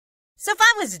So if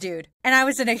I was a dude, and I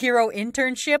was in a hero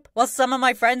internship, while some of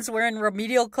my friends were in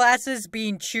remedial classes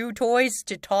being chew toys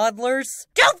to toddlers,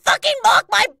 don't fucking mock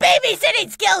my babysitting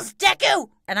skills, Deku!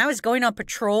 And I was going on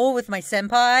patrol with my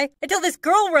senpai, until this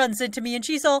girl runs into me and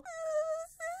she's all,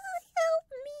 help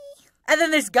me. And then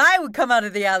this guy would come out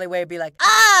of the alleyway and be like,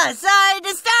 sorry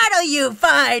to startle you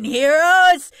fine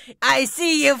heroes. I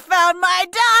see you found my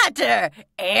daughter.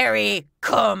 Eri,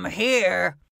 come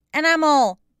here. And I'm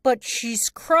all, but she's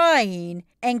crying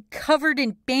and covered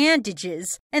in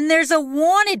bandages, and there's a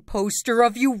wanted poster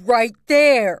of you right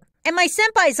there. And my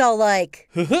senpai's all like,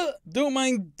 don't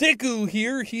mind Deku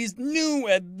here, he's new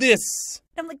at this.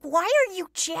 I'm like, why are you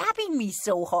jabbing me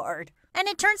so hard? And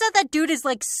it turns out that dude is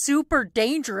like super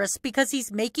dangerous because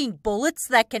he's making bullets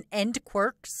that can end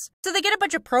quirks. So they get a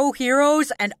bunch of pro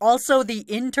heroes and also the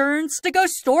interns to go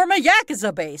storm a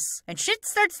Yakuza base. And shit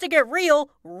starts to get real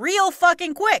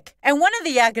fucking quick. And one of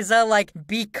the Yakuza like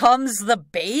becomes the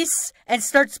base and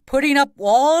starts putting up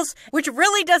walls, which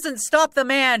really doesn't stop the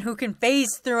man who can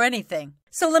phase through anything.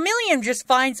 So Lemillion just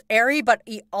finds Eri, but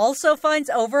he also finds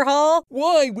Overhaul.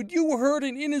 Why would you hurt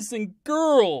an innocent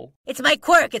girl? It's my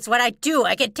quirk, it's what I do.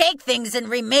 I can take things and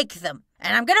remake them.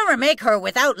 And I'm gonna remake her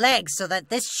without legs so that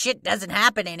this shit doesn't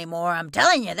happen anymore, I'm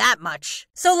telling you that much.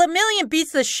 So Lemillion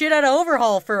beats the shit out of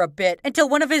Overhaul for a bit until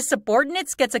one of his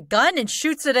subordinates gets a gun and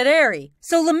shoots it at Eri.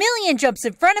 So Lemillion jumps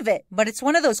in front of it, but it's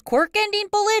one of those quirk ending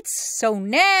bullets, so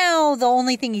now the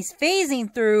only thing he's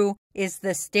phasing through is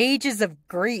the stages of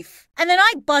grief. And then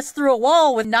I bust through a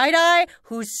wall with Night Eye,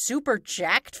 who's super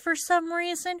jacked for some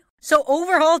reason. So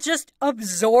Overhaul just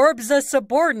absorbs a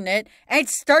subordinate and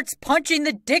starts punching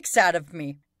the dicks out of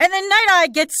me. And then Night Eye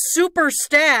gets super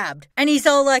stabbed. And he's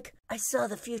all like, I saw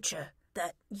the future,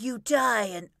 that you die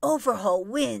and Overhaul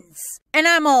wins. And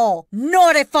I'm all,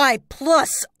 not if I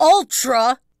plus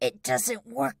Ultra. It doesn't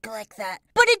work like that.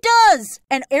 But it does!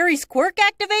 And Eri's quirk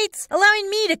activates, allowing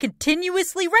me to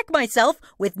continuously wreck myself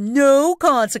with no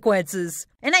consequences.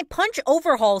 And I punch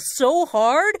Overhaul so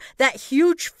hard that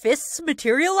huge fists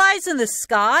materialize in the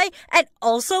sky and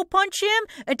also punch him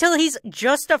until he's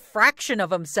just a fraction of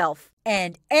himself.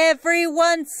 And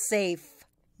everyone's safe.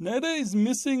 Neda is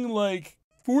missing like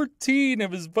 14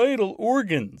 of his vital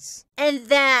organs. And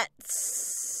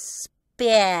that's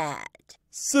bad.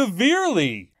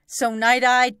 Severely. So Night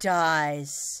Eye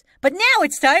dies. But now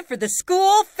it's time for the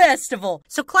school festival.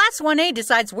 So Class 1A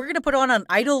decides we're gonna put on an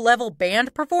idol-level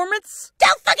band performance.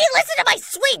 Don't fucking listen to my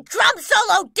sweet drum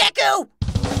solo, Deku!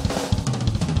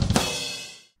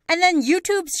 And then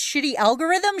YouTube's shitty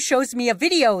algorithm shows me a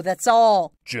video that's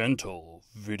all gentle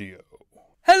video.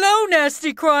 Hello,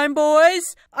 nasty crime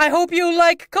boys! I hope you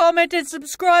like, comment, and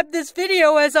subscribe this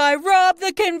video as I rob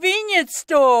the convenience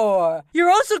store!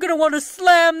 You're also gonna want to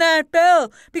slam that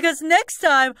bell, because next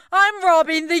time, I'm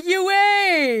robbing the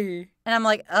UA! And I'm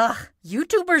like, ugh,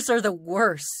 YouTubers are the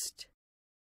worst.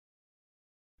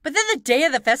 But then the day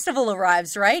of the festival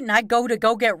arrives, right? And I go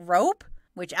get rope?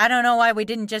 Which I don't know why we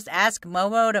didn't just ask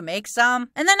Momo to make some.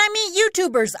 And then I meet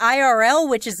YouTubers IRL,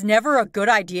 which is never a good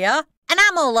idea. And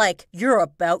I'm all like, you're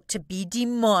about to be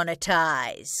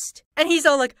demonetized. And he's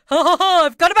all like, ha ha ha,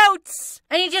 I've got a bounce.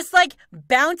 And he just like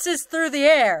bounces through the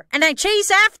air. And I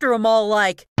chase after him all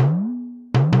like. And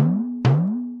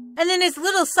then his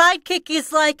little sidekick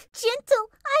is like, gentle,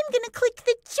 I'm gonna click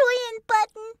the join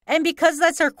button. And because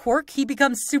that's her quirk, he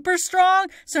becomes super strong.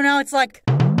 So now it's like,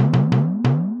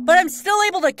 but I'm still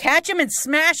able to catch him and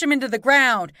smash him into the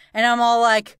ground. And I'm all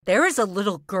like, there is a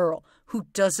little girl who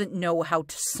doesn't know how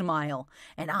to smile.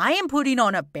 And I am putting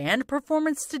on a band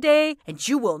performance today, and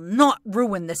you will not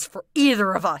ruin this for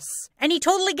either of us. And he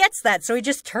totally gets that, so he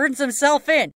just turns himself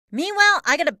in. Meanwhile,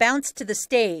 I gotta bounce to the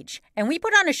stage, and we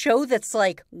put on a show that's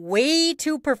like way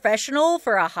too professional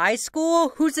for a high school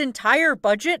whose entire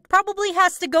budget probably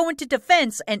has to go into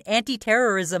defense and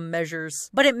anti-terrorism measures.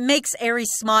 But it makes Eri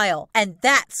smile, and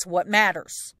that's what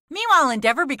matters. Meanwhile,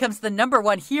 Endeavor becomes the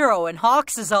 #1 hero, and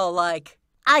Hawks is all like,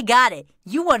 I got it.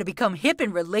 You want to become hip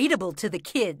and relatable to the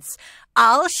kids.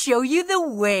 I'll show you the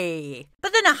way.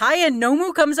 But then Ahaya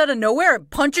Nomu comes out of nowhere and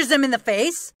punches him in the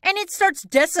face. And it starts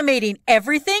decimating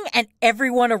everything and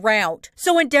everyone around.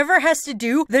 So Endeavor has to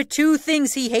do the two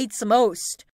things he hates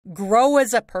most. Grow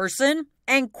as a person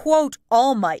and quote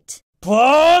All Might.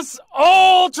 Plus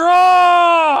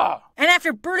Ultra! And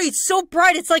after Birdie's so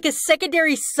bright it's like a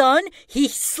secondary sun, he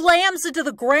slams into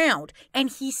the ground.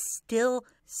 And he's still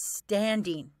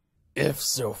standing.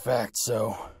 Ifso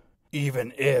Factso,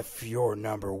 even if you're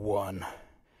 #1,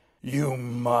 you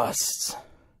must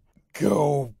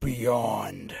go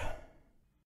beyond.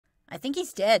 I think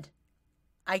he's dead.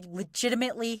 I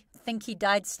legitimately think he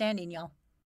died standing, y'all.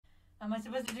 Am I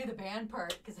supposed to do the band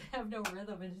part? Because I have no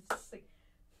rhythm and it's just like...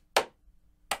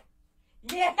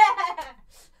 Yeah!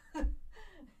 We're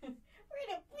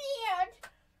in a band!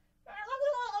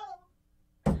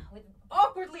 With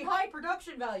awkwardly high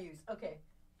production values. Okay.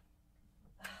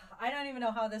 I don't even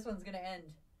know how this one's gonna end.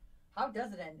 How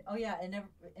does it end? Oh yeah,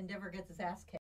 Endeavor gets his ass kicked.